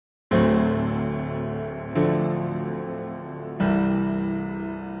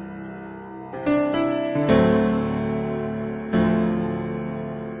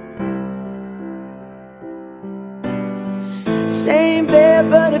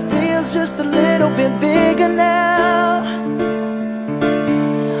world's just a little bit bigger now.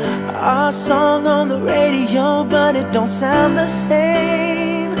 Our song on the radio, but it don't sound the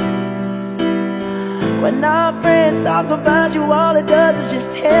same. When our friends talk about you, all it does is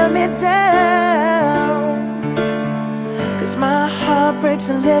just tear me down. 'Cause my heart breaks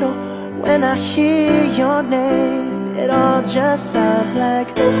a little when I hear your name. It all just sounds like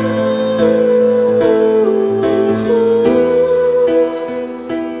ooh.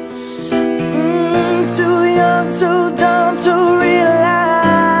 Too young, too dumb to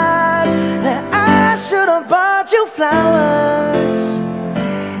realize that I should have bought you flowers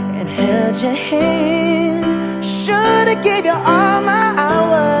and held your hand. Should have gave you all my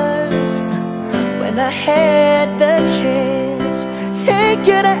hours when I had the chance. Take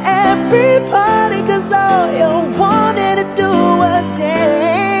you to every party, 'cause all you wanted to do was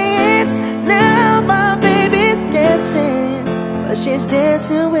dance. Now my baby's dancing, but she's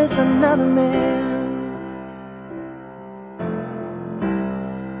dancing with another man.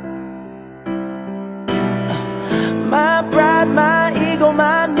 My pride, my ego,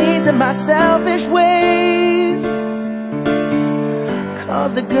 my needs, and my selfish ways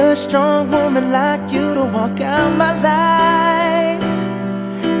caused a good, strong woman like you to walk out my life.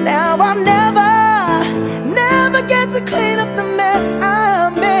 Now I'll never get to clean up the mess I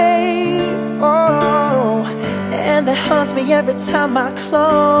made. Oh, and that haunts me every time I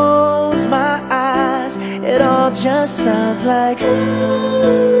close my eyes. It all just sounds like ooh.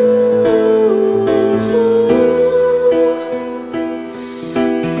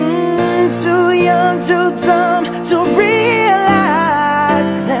 Too young, too dumb to realize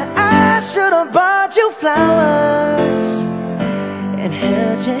that I should have bought you flowers and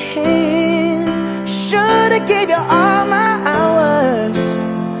held your hand. Should have gave you all my hours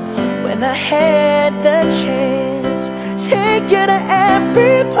when I had the chance. Take you to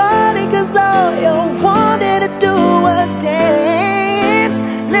every party, 'cause all you wanted to do was dance.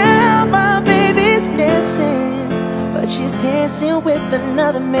 Now my baby's dancing, but she's dancing with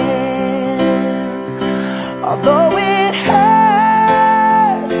another man. Although it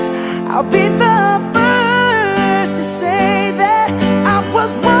hurts, I'll be the first to say that I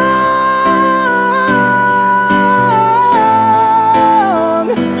was wrong.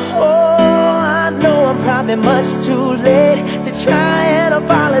 Oh, I know I'm probably much too late to try and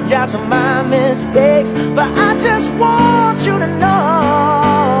apologize for my mistakes, but I just want you to know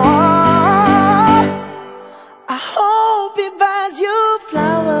I hope he buys you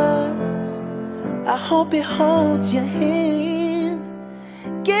flowers. I hope he holds your hand,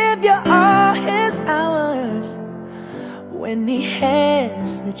 give you all his hours when he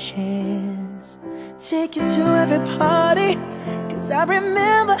has the chance. Take you to every party, 'cause I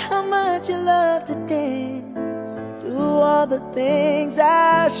remember how much you love to dance. Do all the things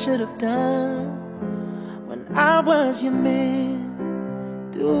I should have done when I was your man.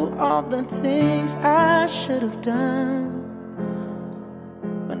 Do all the things I should have done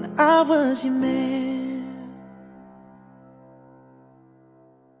when I was your man.